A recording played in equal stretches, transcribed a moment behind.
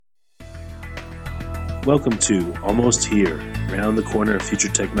Welcome to Almost Here, Round the Corner Future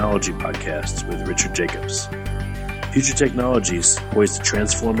Technology Podcasts with Richard Jacobs. Future technologies poised to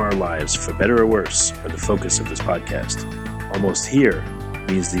transform our lives for better or worse are the focus of this podcast. Almost here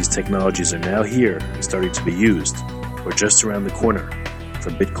means these technologies are now here and starting to be used, or just around the corner,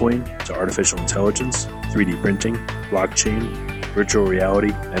 from Bitcoin to artificial intelligence, 3D printing, blockchain, virtual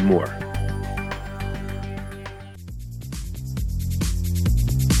reality, and more.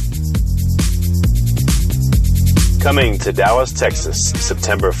 Coming to Dallas, Texas,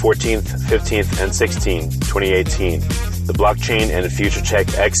 September 14th, 15th, and 16th, 2018, the Blockchain and Future Tech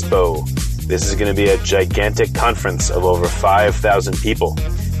Expo. This is going to be a gigantic conference of over 5,000 people.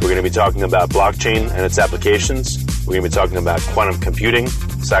 We're going to be talking about blockchain and its applications. We're going to be talking about quantum computing,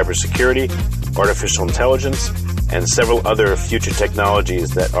 cybersecurity, artificial intelligence, and several other future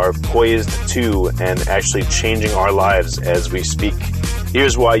technologies that are poised to and actually changing our lives as we speak.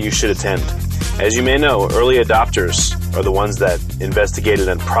 Here's why you should attend. As you may know, early adopters are the ones that investigated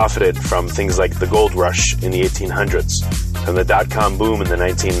and profited from things like the gold rush in the 1800s, from the dot-com boom in the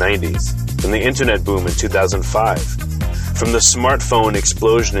 1990s, from the internet boom in 2005, from the smartphone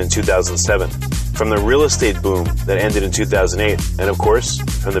explosion in 2007, from the real estate boom that ended in 2008, and of course,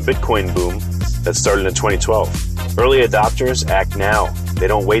 from the Bitcoin boom that started in 2012. Early adopters act now. They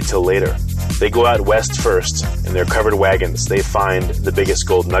don't wait till later. They go out west first. In their covered wagons, they find the biggest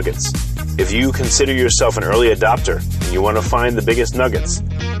gold nuggets. If you consider yourself an early adopter and you want to find the biggest nuggets,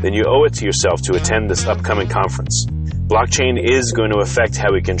 then you owe it to yourself to attend this upcoming conference. Blockchain is going to affect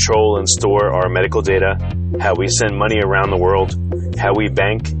how we control and store our medical data, how we send money around the world, how we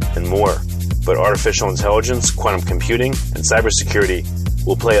bank, and more. But artificial intelligence, quantum computing, and cybersecurity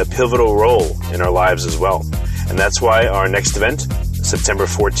will play a pivotal role in our lives as well. And that's why our next event, September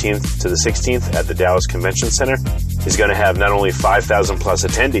 14th to the 16th at the Dallas Convention Center, is going to have not only 5,000 plus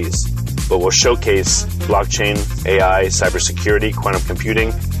attendees, but will showcase blockchain, AI, cybersecurity, quantum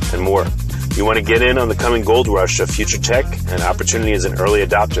computing, and more. You want to get in on the coming gold rush of future tech and opportunity as an early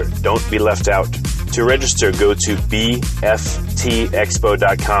adopter. Don't be left out. To register, go to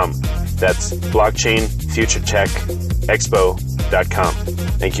bftexpo.com. That's blockchainfuturetechexpo.com.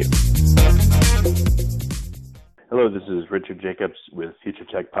 Thank you. Hello, this is Richard Jacobs with Future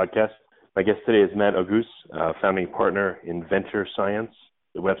Tech Podcast. My guest today is Matt Auguste, founding partner in Venture Science.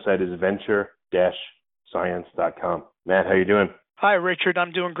 The website is venture-science.com. Matt, how you doing? Hi, Richard.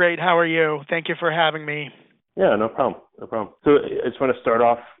 I'm doing great. How are you? Thank you for having me. Yeah, no problem. So I just want to start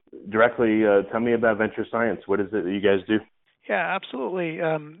off directly. Tell me about Venture Science. What is it that you guys do? Yeah, absolutely.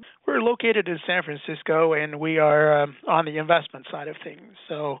 We're located in San Francisco, and we are on the investment side of things.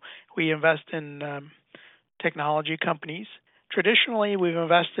 So we invest in technology companies. Traditionally, we've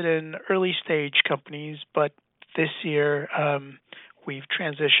invested in early-stage companies, but this year we've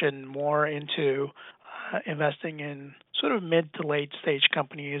transitioned more into investing in sort of mid to late stage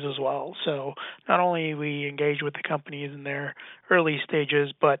companies as well. So not only we engage with the companies in their early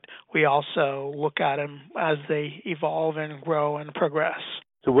stages, but we also look at them as they evolve and grow and progress.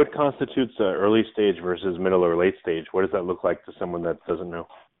 So what constitutes early stage versus middle or late stage? What does that look like to someone that doesn't know?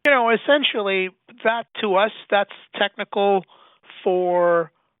 Essentially, that to us, that's technical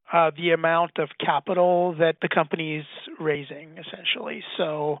for the amount of capital that the company's raising, essentially.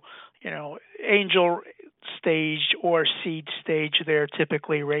 So, angel stage or seed stage, they're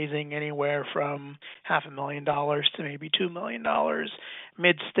typically raising anywhere from $500,000 to maybe $2 million.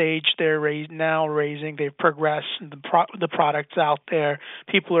 Mid stage, they're now raising. They've progressed. The product's out there.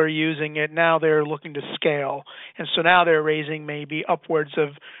 People are using it. Now they're looking to scale, and so now they're raising maybe upwards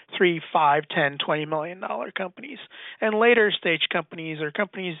of $3, $5, $10, $20 million companies. And later stage companies are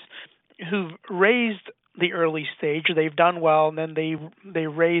companies who've raised the early stage, they've done well, and then they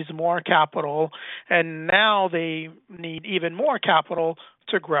raise more capital, and now they need even more capital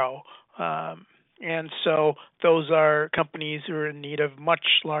to grow. And so those are companies who are in need of much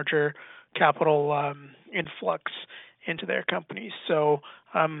larger capital influx into their companies. So,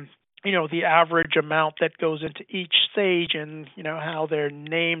 the average amount that goes into each stage and, how they're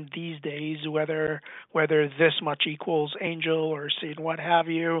named these days, whether this much equals angel or seed, what have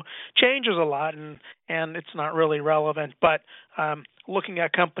you, changes a lot, and it's not really relevant. But looking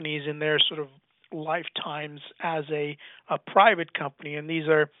at companies in their sort of lifetimes as a private company, and these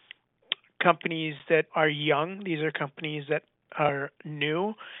are companies that are young, these are companies that are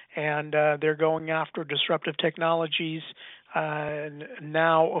new, and they're going after disruptive technologies.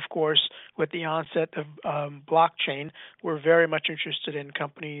 Now, of course, with the onset of blockchain, we're very much interested in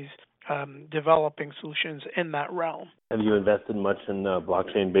companies developing solutions in that realm. Have you invested much in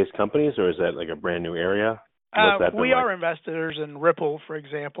blockchain-based companies, or is that like a brand new area? What's that been We like? are investors in Ripple, for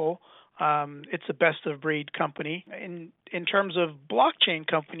example. It's a best of breed company. In terms of blockchain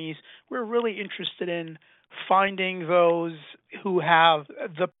companies, we're really interested in finding those who have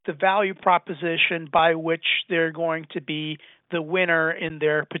the value proposition by which they're going to be the winner in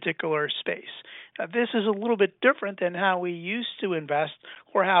their particular space. This is a little bit different than how we used to invest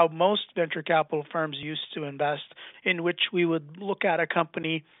or how most venture capital firms used to invest, in which we would look at a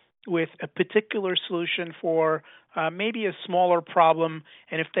company with a particular solution for maybe a smaller problem,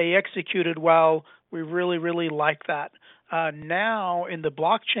 and if they executed well, we really, really like that. Now, in the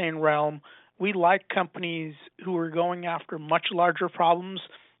blockchain realm, we like companies who are going after much larger problems,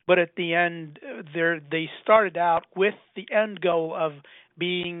 but at the end, they started out with the end goal of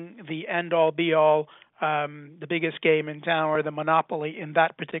being the end all be all, the biggest game in town or the monopoly in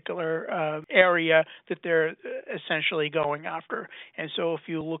that particular area that they're essentially going after. And so if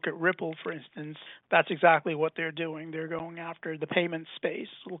you look at Ripple, for instance, that's exactly what they're doing. They're going after the payment space,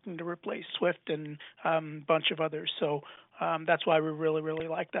 looking to replace Swift and a bunch of others. So that's why we really, really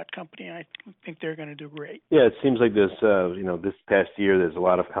like that company. And I think they're going to do great. Yeah, it seems like this past year, there's a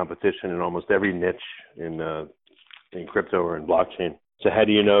lot of competition in almost every niche in crypto or in blockchain. So how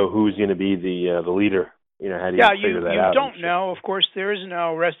do you know who's going to be the leader? How do you figure that out? Yeah, you don't know. Of course, there is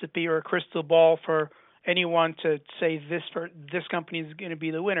no recipe or crystal ball for anyone to say this company is going to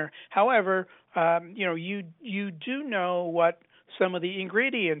be the winner. However, you do know what some of the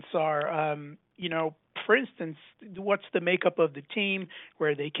ingredients are. For instance, what's the makeup of the team,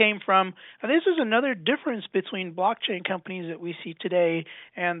 where they came from. And this is another difference between blockchain companies that we see today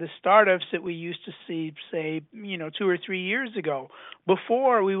and the startups that we used to see, say, 2 or 3 years ago.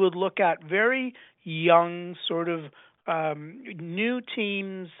 Before, we would look at very young, sort of new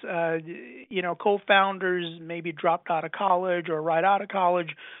teams, co-founders maybe dropped out of college or right out of college,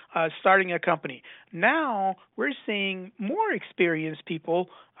 starting a company. Now we're seeing more experienced people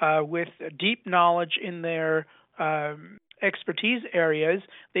with deep knowledge in their expertise areas.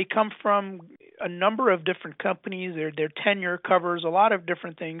 They come from a number of different companies. Their tenure covers a lot of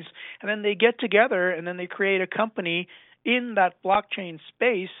different things, and then they get together and then they create a company in that blockchain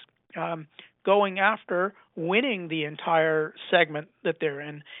space, going after winning the entire segment that they're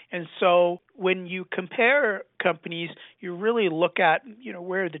in. And so when you compare companies, you really look at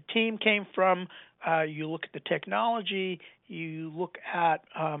where the team came from, you look at the technology, you look at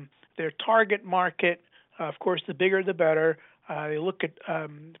their target market. Of course, the bigger the better. You look at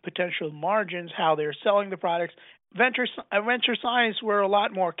potential margins, how they're selling the products. Venture science, we're a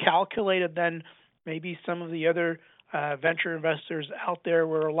lot more calculated than maybe some of the other venture investors out there.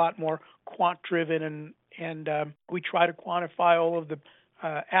 We're a lot more quant-driven, and we try to quantify all of the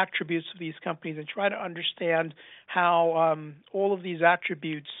attributes of these companies and try to understand how all of these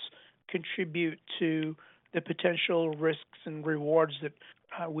attributes contribute to the potential risks and rewards that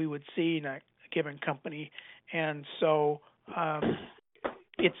we would see in a given company. And so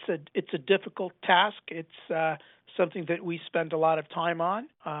it's a difficult task. It's something that we spend a lot of time on.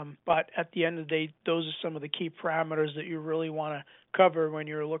 But at the end of the day, those are some of the key parameters that you really want to cover when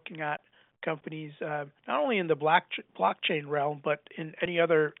you're looking at companies, not only in the blockchain realm, but in any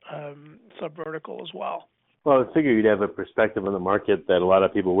other subvertical as well. Well, I figure you'd have a perspective on the market that a lot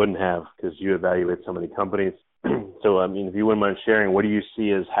of people wouldn't have because you evaluate so many companies. So, if you wouldn't mind sharing, what do you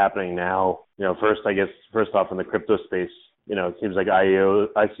see as happening now? First off in the crypto space, it seems like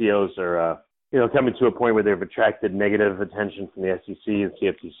ICOs are, coming to a point where they've attracted negative attention from the SEC and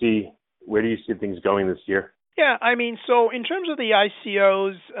CFTC. Where do you see things going this year? Yeah, so in terms of the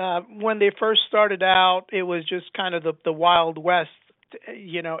ICOs, when they first started out, it was just kind of the Wild West.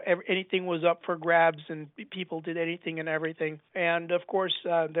 Anything was up for grabs and people did anything and everything. And of course,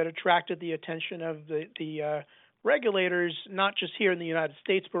 that attracted the attention of the regulators, not just here in the United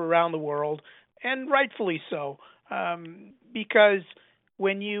States, but around the world, and rightfully so, because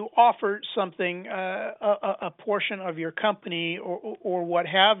when you offer something, a portion of your company or what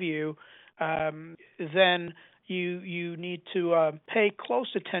have you, then you need to pay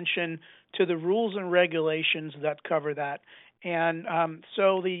close attention to the rules and regulations that cover that. And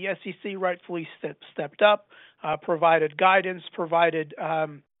so the SEC rightfully stepped up, provided guidance, provided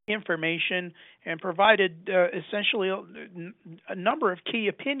information, and provided essentially a number of key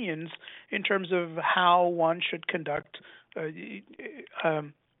opinions in terms of how one should conduct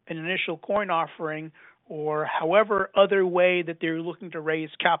an initial coin offering, or however other way that they're looking to raise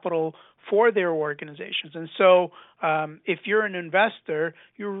capital for their organizations. And so if you're an investor,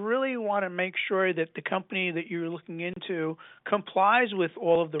 you really want to make sure that the company that you're looking into complies with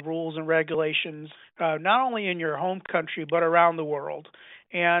all of the rules and regulations, not only in your home country, but around the world.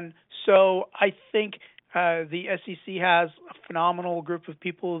 And so I think The SEC has a phenomenal group of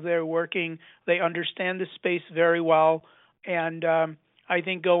people there working. They understand the space very well, and I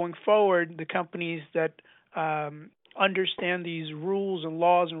think going forward, the companies that understand these rules and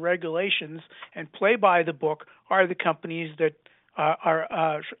laws and regulations and play by the book are the companies that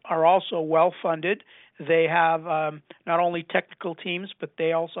are also well funded. They have not only technical teams, but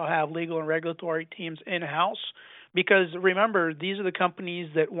they also have legal and regulatory teams in house. Because remember, these are the companies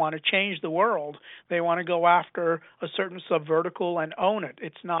that want to change the world. They want to go after a certain subvertical and own it.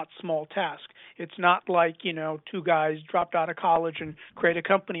 It's not small task. It's not like, two guys dropped out of college and create a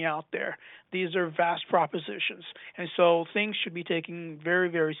company out there. These are vast propositions. And so things should be taken very,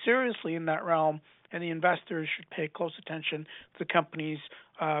 very seriously in that realm, and the investors should pay close attention to companies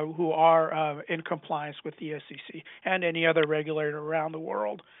who are in compliance with the SEC and any other regulator around the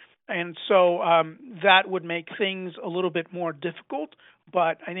world. And so that would make things a little bit more difficult,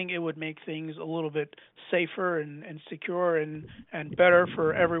 but I think it would make things a little bit safer and secure and better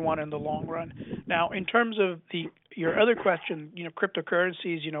for everyone in the long run. Now, in terms of your other question,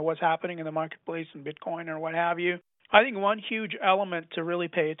 cryptocurrencies, what's happening in the marketplace and Bitcoin or what have you, I think one huge element to really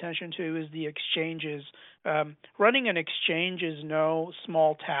pay attention to is the exchanges. Running an exchange is no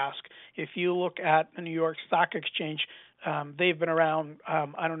small task. If you look at the New York Stock Exchange, they've been around,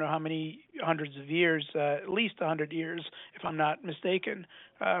 I don't know how many hundreds of years, at least 100 years, if I'm not mistaken.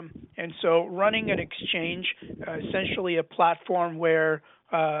 And so running an exchange, essentially a platform where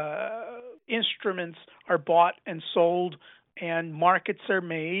instruments are bought and sold and markets are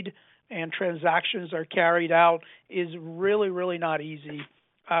made and transactions are carried out is really, really not easy.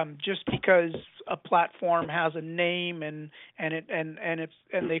 Just because a platform has a name and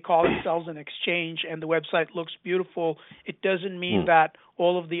they call themselves an exchange and the website looks beautiful, it doesn't mean that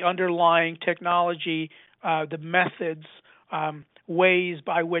all of the underlying technology, the methods, ways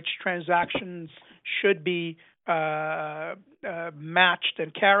by which transactions should be matched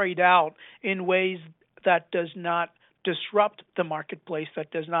and carried out in ways that does not disrupt the marketplace,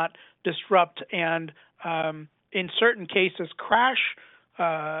 that does not disrupt and in certain cases crash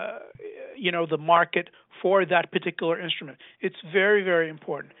the market for that particular instrument. It's very, very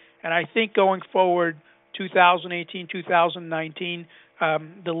important. And I think going forward, 2018, 2019,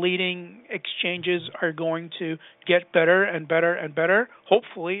 the leading exchanges are going to get better and better and better.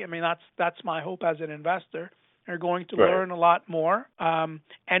 Hopefully, that's my hope as an investor. They're going to learn a lot more. And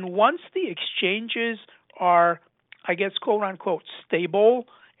once the exchanges are, I guess, quote unquote, stable,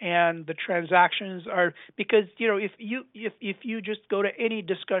 and the transactions are, because if you just go to any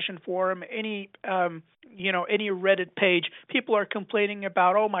discussion forum, any Reddit page, people are complaining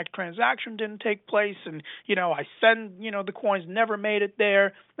about, oh, my transaction didn't take place, and I send the coins never made it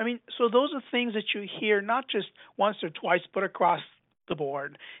there. So those are things that you hear not just once or twice, but across the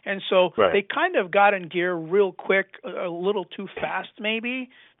board. And so they kind of got in gear real quick, a little too fast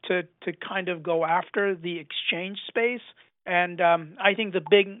maybe, to kind of go after the exchange space. And I think the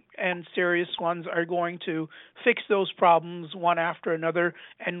big and serious ones are going to fix those problems one after another.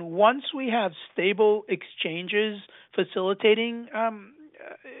 And once we have stable exchanges facilitating,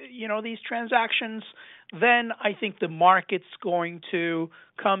 these transactions, then I think the market's going to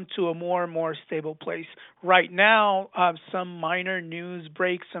come to a more and more stable place. Right now, some minor news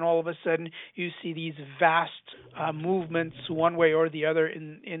breaks, and all of a sudden you see these vast movements one way or the other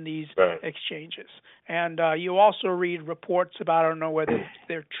in these exchanges. And you also read reports about, I don't know whether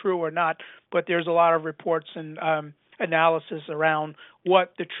they're true or not, but there's a lot of reports and analysis around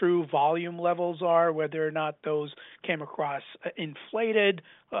what the true volume levels are, whether or not those came across inflated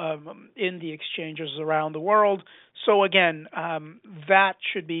in the exchanges around the world. So again, that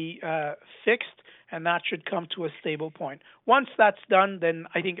should be fixed, and that should come to a stable point. Once that's done, then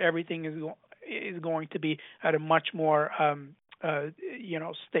I think everything is going to be at a much more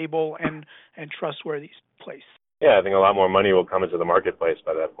stable and trustworthy place. Yeah, I think a lot more money will come into the marketplace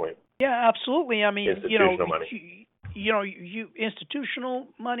by that point. Yeah, absolutely. Institutional money. Institutional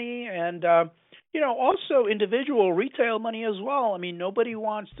money and also individual retail money as well. Nobody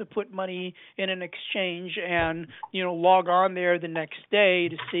wants to put money in an exchange and log on there the next day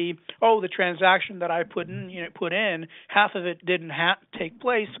to see, the transaction that I put in, half of it didn't take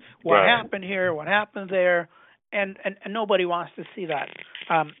place. What happened here? What happened there? And nobody wants to see that.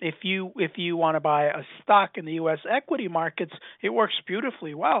 If you want to buy a stock in the U.S. equity markets, it works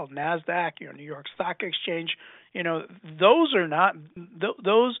beautifully well. NASDAQ, New York Stock Exchange, those are not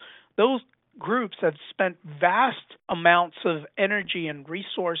those groups have spent vast amounts of energy and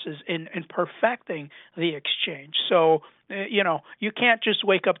resources in perfecting the exchange. So, you can't just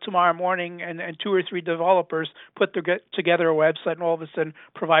wake up tomorrow morning and two or three developers put together a website and all of a sudden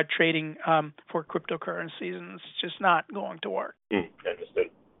provide trading for cryptocurrencies, and it's just not going to work. Understood.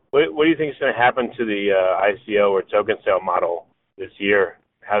 What do you think is going to happen to the ICO or token sale model this year?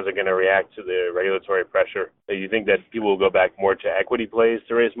 How's it going to react to the regulatory pressure? Do you think that people will go back more to equity plays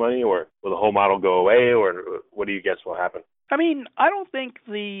to raise money, or will the whole model go away, or what do you guess will happen? I mean, I don't think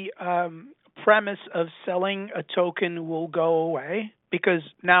the premise of selling a token will go away, because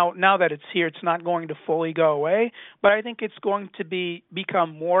now that it's here, it's not going to fully go away. But I think it's going to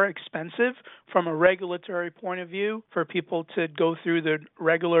become more expensive from a regulatory point of view for people to go through the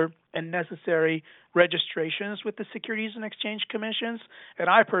regular and necessary registrations with the Securities and Exchange Commissions. And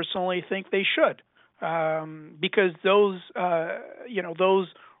I personally think they should, because those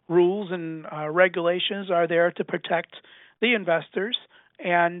rules and regulations are there to protect the investors,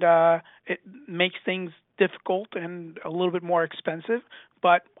 and it makes things difficult and a little bit more expensive.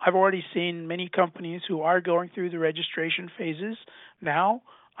 But I've already seen many companies who are going through the registration phases now.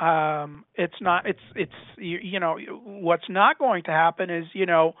 What's not going to happen is,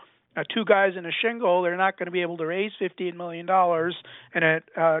 two guys in a shingle, they're not going to be able to raise $15 million in a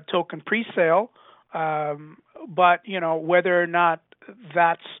token pre-sale. But, whether or not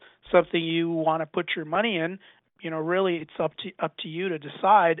that's something you want to put your money in, really it's up to you to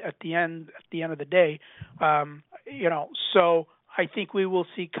decide at the end of the day. So I think we will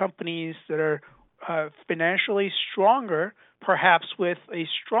see companies that are financially stronger, perhaps with a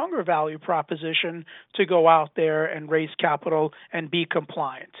stronger value proposition, to go out there and raise capital and be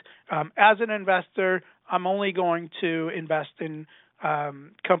compliant. As an investor, I'm only going to invest in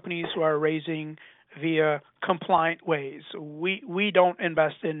companies who are raising via compliant ways. We don't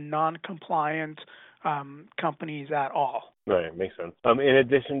invest in non-compliant companies at all. Right, makes sense. In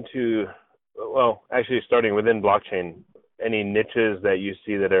addition to, actually starting within blockchain, any niches that you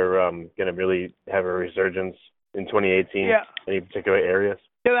see that are going to really have a resurgence in 2018? Yeah. Any particular areas?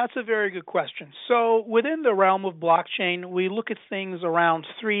 Yeah, that's a very good question. So within the realm of blockchain, we look at things around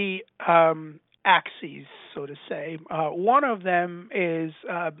three axes, so to say. One of them is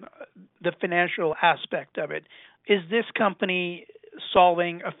the financial aspect of it. Is this company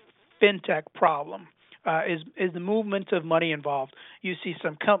solving a fintech problem? Is the movement of money involved? You see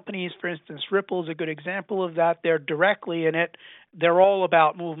some companies, for instance, Ripple is a good example of that. They're directly in it. They're all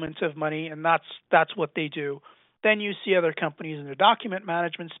about movement of money, and that's what they do. Then you see other companies in the document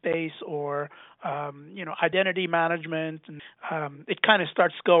management space or identity management, and it kind of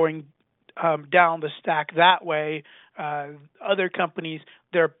starts going down the stack that way. Other companies,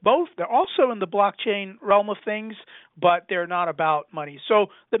 they're also in the blockchain realm of things, but they're not about money.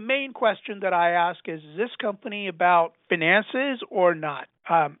 So the main question that I ask is this company about finances or not?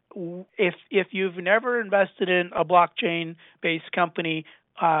 If you've never invested in a blockchain-based company,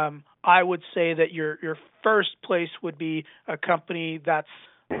 I would say that your first place would be a company that's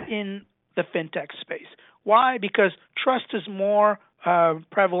in the fintech space. Why? Because trust is more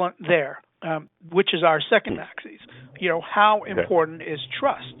prevalent there, which is our second axis. How important is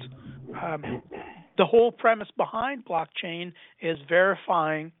trust? The whole premise behind blockchain is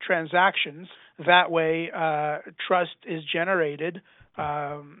verifying transactions. That way, trust is generated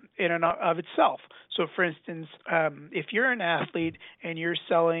in and of itself. So, for instance, if you're an athlete and you're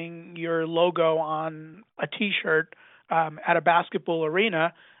selling your logo on a T-shirt at a basketball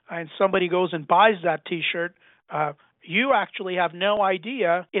arena, and somebody goes and buys that T-shirt, you actually have no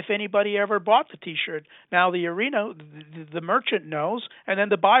idea if anybody ever bought the T-shirt. Now, the arena, the merchant knows, and then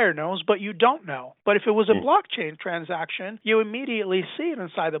the buyer knows, but you don't know. But if it was a blockchain transaction, you immediately see it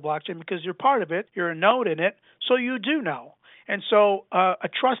inside the blockchain because you're part of it, you're a node in it, so you do know. And so a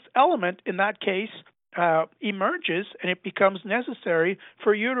trust element in that case emerges, and it becomes necessary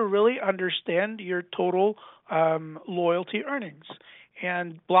for you to really understand your total loyalty earnings.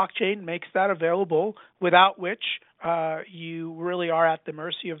 And blockchain makes that available, without which you really are at the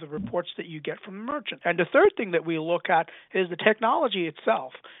mercy of the reports that you get from the merchant. And the third thing that we look at is the technology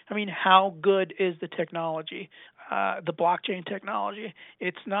itself. I mean, how good is the technology, the blockchain technology?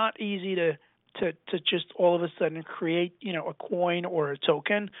 It's not easy to just all of a sudden create, a coin or a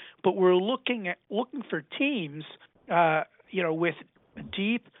token, but we're looking for teams, with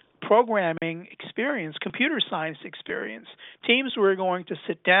deep programming experience, computer science experience, teams who are going to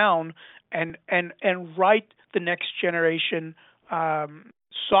sit down and write the next generation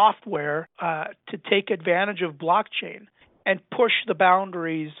software to take advantage of blockchain and push the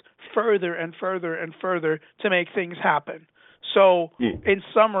boundaries further and further and further to make things happen. So, in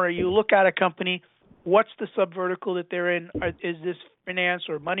summary, you look at a company, what's the subvertical that they're in? Is this finance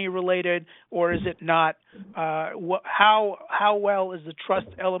or money related, or is it not? How well is the trust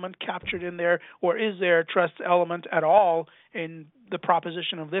element captured in there, or is there a trust element at all in the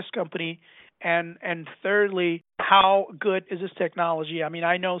proposition of this company? And thirdly, how good is this technology? I mean,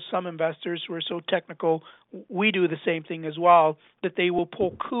 I know some investors who are so technical, we do the same thing as well, that they will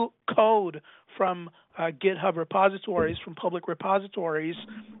pull code from GitHub repositories, from public repositories.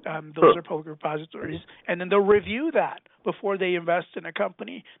 Those are public repositories, and then they'll review that before they invest in a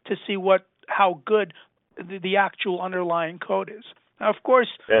company to see how good the actual underlying code is. Now, of course,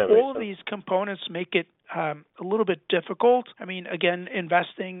 all of these components make it a little bit difficult. I mean, again,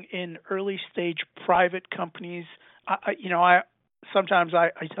 investing in early stage private companies, sometimes I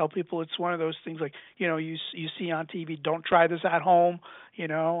tell people it's one of those things like, you see on TV, don't try this at home.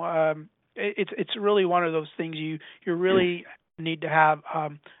 It's really one of those things you really need to have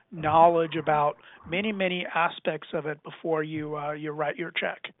knowledge about many aspects of it before you write your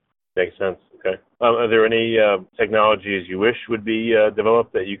check. Makes sense. Okay. Are there any technologies you wish would be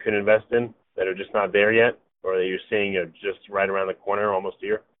developed that you can invest in that are just not there yet, or that you're seeing just right around the corner, almost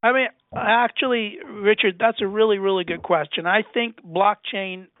here? I mean, actually, Richard, that's a really, really good question. I think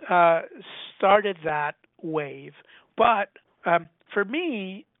blockchain started that wave. But for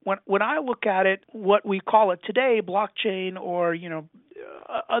me, when I look at it, what we call it today, blockchain or,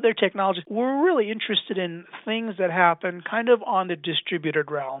 other technologies, we're really interested in things that happen kind of on the distributed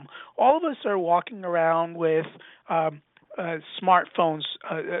realm. All of us are walking around with smartphones,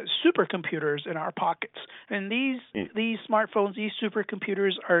 supercomputers in our pockets. And these smartphones, these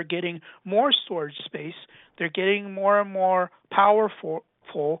supercomputers are getting more storage space. They're getting more and more powerful.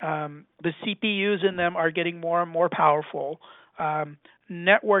 The CPUs in them are getting more and more powerful.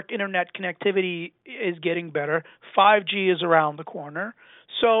 Internet connectivity is getting better. 5G is around the corner.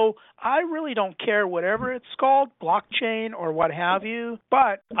 So I really don't care whatever it's called, blockchain or what have you,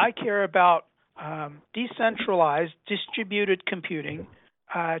 but I care about decentralized, distributed computing,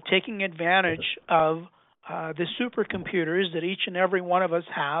 taking advantage of the supercomputers that each and every one of us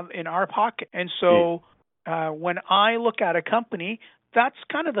have in our pocket. And so when I look at a company, that's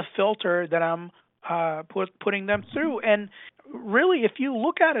kind of the filter that I'm putting them through. And really, if you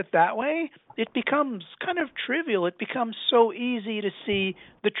look at it that way, it becomes kind of trivial. It becomes so easy to see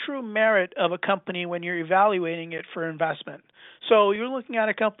the true merit of a company when you're evaluating it for investment. So you're looking at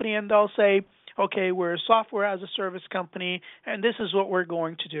a company and they'll say, okay, we're a software as a service company, and this is what we're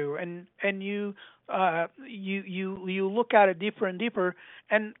going to do. And you look at it deeper and deeper,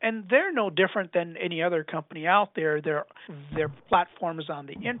 and they're no different than any other company out there. Their platform is on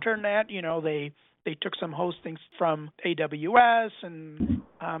the internet. They took some hosting from AWS, and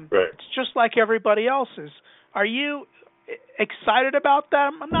It's just like everybody else's. Are you excited about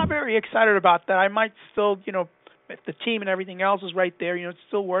that? I'm not very excited about that. I might still, if the team and everything else is right there, it's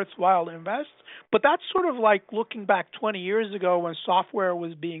still worthwhile to invest. But that's sort of like looking back 20 years ago when software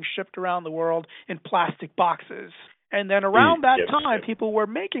was being shipped around the world in plastic boxes. And then around that time, people were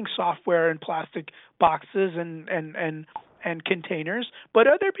making software in plastic boxes and containers, but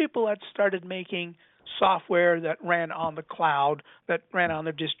other people had started making software that ran on the cloud, that ran on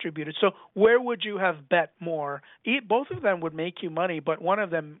the distributed. So where would you have bet more? Both of them would make you money, but one of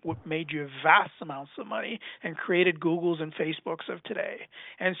them made you vast amounts of money and created Googles and Facebooks of today.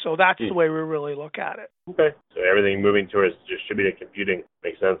 And so that's the way we really look at it. Okay. So everything moving towards distributed computing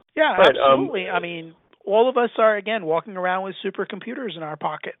makes sense. Yeah, absolutely. I mean, all of us are, again, walking around with supercomputers in our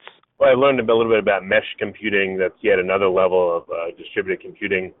pockets. Well, I learned a little bit about mesh computing. That's yet another level of distributed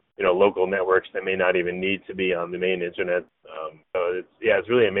computing, local networks that may not even need to be on the main internet. So it's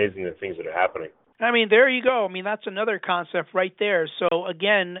really amazing the things that are happening. I mean, there you go. I mean, that's another concept right there. So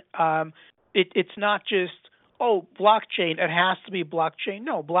again, it's not just, blockchain, it has to be blockchain.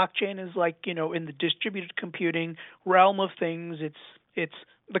 No, blockchain is like, in the distributed computing realm of things. It's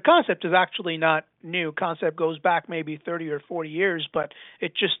the concept is actually not new. Concept goes back maybe 30 or 40 years, but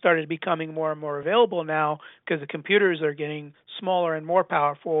it just started becoming more and more available now because the computers are getting smaller and more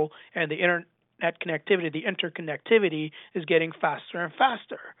powerful, and the internet connectivity, the interconnectivity is getting faster and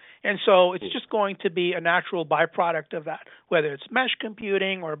faster. And so it's just going to be a natural byproduct of that, whether it's mesh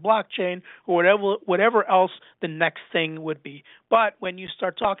computing or blockchain or whatever else the next thing would be. But when you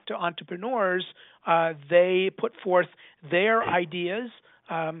start talking to entrepreneurs, they put forth their ideas,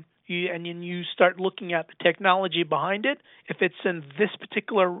 and you start looking at the technology behind it. If it's in this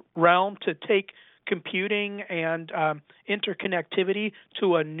particular realm to take computing and interconnectivity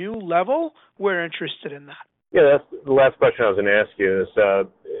to a new level, we're interested in that. Yeah, that's the last question I was going to ask you. Is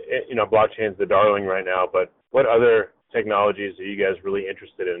blockchain's the darling right now, but what other technologies are you guys really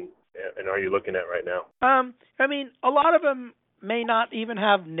interested in, and are you looking at right now? I mean, a lot of them may not even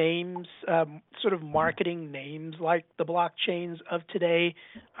have names, sort of marketing names like the blockchains of today,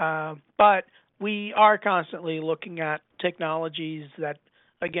 but we are constantly looking at technologies that,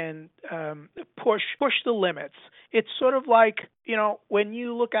 again, push the limits. It's sort of like, when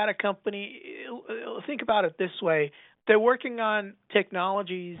you look at a company, think about it this way. They're working on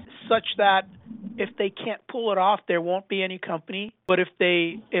technologies such that if they can't pull it off, there won't be any company. But if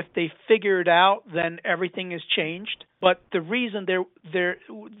they figure it out, then everything has changed. But the reason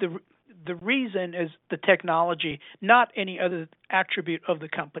the reason is the technology, not any other attribute of the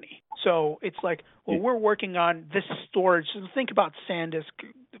company. So it's like, well, we're working on this storage. So think about SanDisk,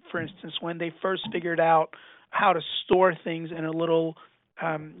 for instance, when they first figured out how to store things in a little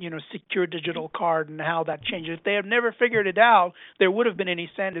secure digital card and how that changes. If they had never figured it out, there would have been any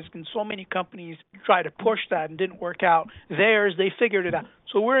SanDisk, and so many companies tried to push that and didn't work out. Theirs, they figured it out.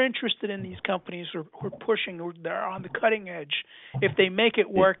 So we're interested in these companies who are pushing, they're on the cutting edge. If they make it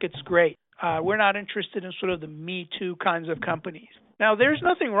work, it's great. We're not interested in sort of the Me Too kinds of companies. Now, there's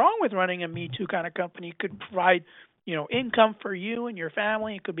nothing wrong with running a Me Too kind of company. It could provide income for you and your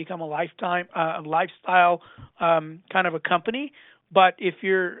family. It could become a lifestyle kind of a company. But if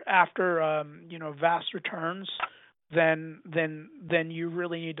you're after vast returns, then you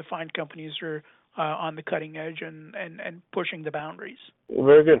really need to find companies who are on the cutting edge and pushing the boundaries.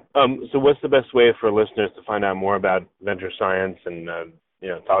 Very good. So what's the best way for listeners to find out more about Venture Science and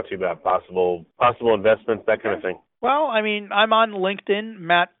talk to you about possible investments, that kind of thing? Well, I mean, I'm on LinkedIn,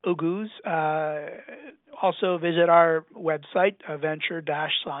 Matt Oguz. Also visit our website,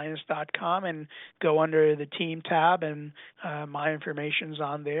 venture-science.com, and go under the team tab, and my information's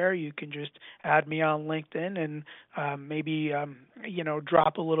on there. You can just add me on LinkedIn and maybe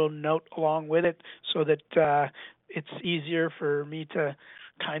drop a little note along with it so that it's easier for me to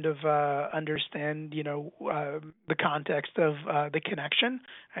kind of understand, the context of the connection.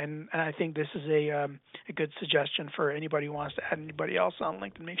 And I think this is a good suggestion for anybody who wants to add anybody else on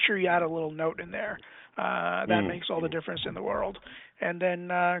LinkedIn. Make sure you add a little note in there. That makes all the difference in the world. And then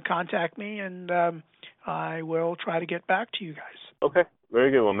contact me, and I will try to get back to you guys. Okay.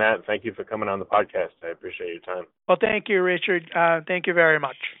 Very good. Well, Matt, thank you for coming on the podcast. I appreciate your time. Well, thank you, Richard. Thank you very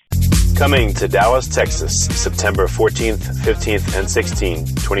much. Coming to Dallas, Texas, September 14th, 15th, and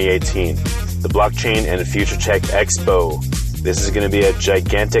 16th, 2018, the Blockchain and Future Tech Expo. This is going to be a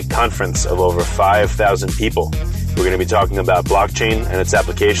gigantic conference of over 5,000 people. We're going to be talking about blockchain and its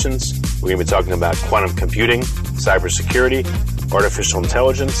applications. We're going to be talking about quantum computing, cybersecurity, artificial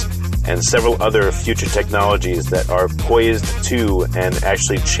intelligence, and several other future technologies that are poised to and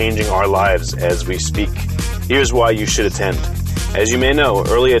actually changing our lives as we speak. Here's why you should attend. As you may know,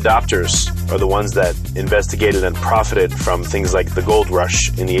 early adopters are the ones that investigated and profited from things like the gold rush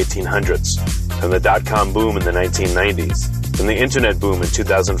in the 1800s, from the dot-com boom in the 1990s, from the internet boom in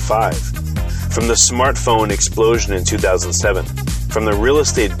 2005, from the smartphone explosion in 2007, from the real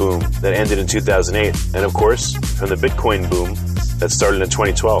estate boom that ended in 2008, and of course, from the Bitcoin boom that started in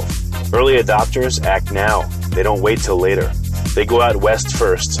 2012. Early adopters act now. They don't wait till later. They go out west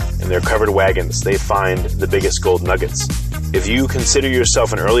first. In their covered wagons, they find the biggest gold nuggets. If you consider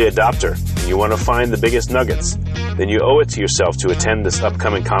yourself an early adopter and you want to find the biggest nuggets, then you owe it to yourself to attend this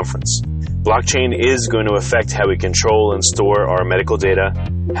upcoming conference. Blockchain is going to affect how we control and store our medical data,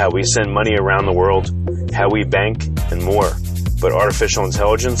 how we send money around the world, how we bank, and more. But artificial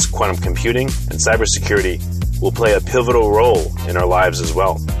intelligence, quantum computing, and cybersecurity will play a pivotal role in our lives as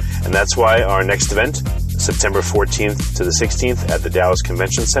well. And that's why our next event, September 14th to the 16th at the Dallas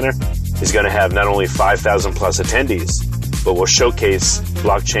Convention Center, is going to have not only 5,000 plus attendees, but will showcase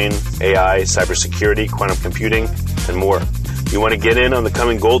blockchain, AI, cybersecurity, quantum computing, and more. You want to get in on the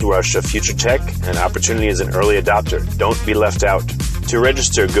coming gold rush of future tech and opportunity as an early adopter. Don't be left out. To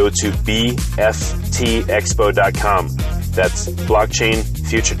register, go to bftexpo.com. That's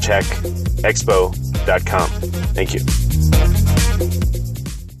blockchainfuturetechexpo.com. Thank you.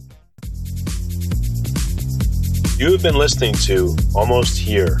 You have been listening to Almost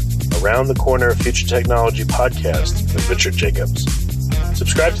Here, Around the Corner Future Technology podcast with Richard Jacobs.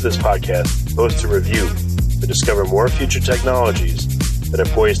 Subscribe to this podcast, post a review to discover more future technologies that are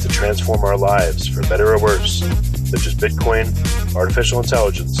poised to transform our lives for better or worse, such as Bitcoin, artificial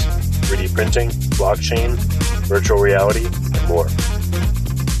intelligence, 3D printing, blockchain, virtual reality, and more.